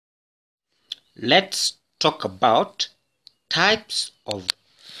let's talk about types of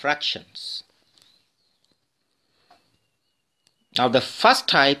fractions. Now the first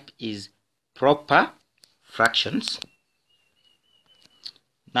type is proper fractions.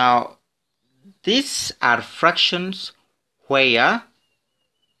 Now these are fractions where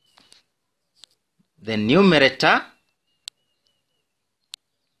the numerator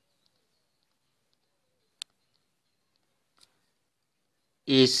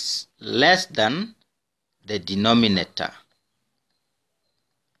is less than the denominator.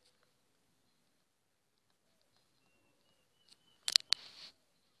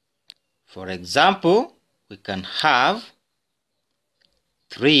 For example, we can have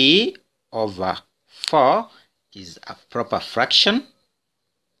 3 over 4 is a proper fraction.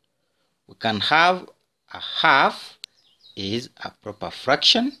 We can have a half is a proper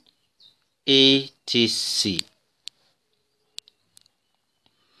fraction, etc.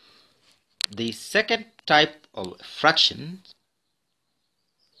 The second type of fraction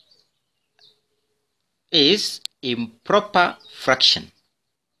is improper fraction.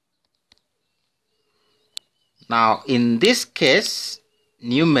 Now in this case,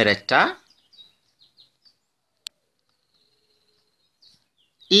 numerator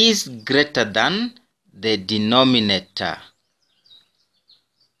is greater than the denominator.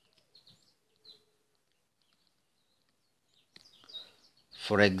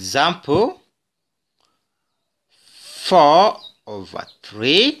 For example, 4 over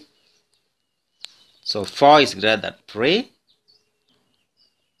 3. So 4 is greater than 3.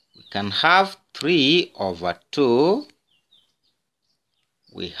 We can have 3 over 2.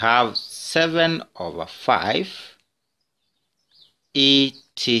 We have 7 over 5,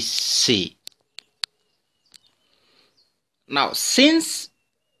 etc. Now, since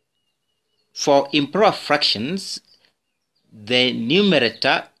for improper fractions, the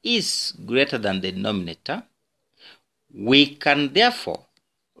numerator is greater than the denominator, we can therefore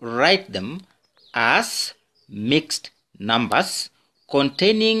write them as mixed numbers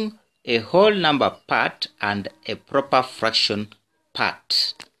containing a whole number part and a proper fraction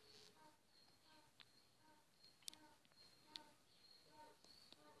part.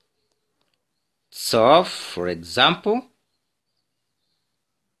 So, for example,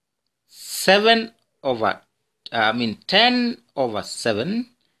 10 over 7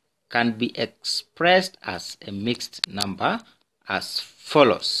 can be expressed as a mixed number as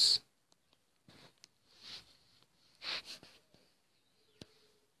follows.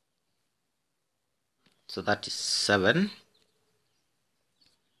 So that is 7.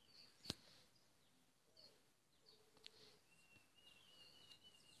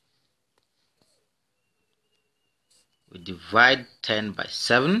 We divide 10 by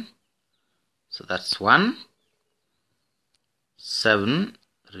 7. So that's 1. 7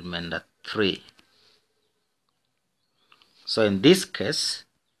 remainder 3. So in this case,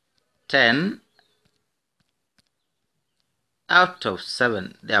 10 out of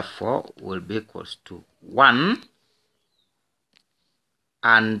 7 therefore will be equals to 1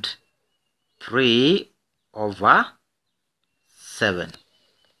 and 3 over 7.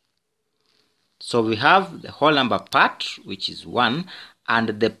 So we have the whole number part, which is 1,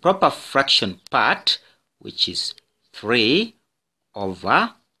 and the proper fraction part, which is 3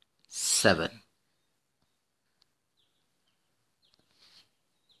 over 7.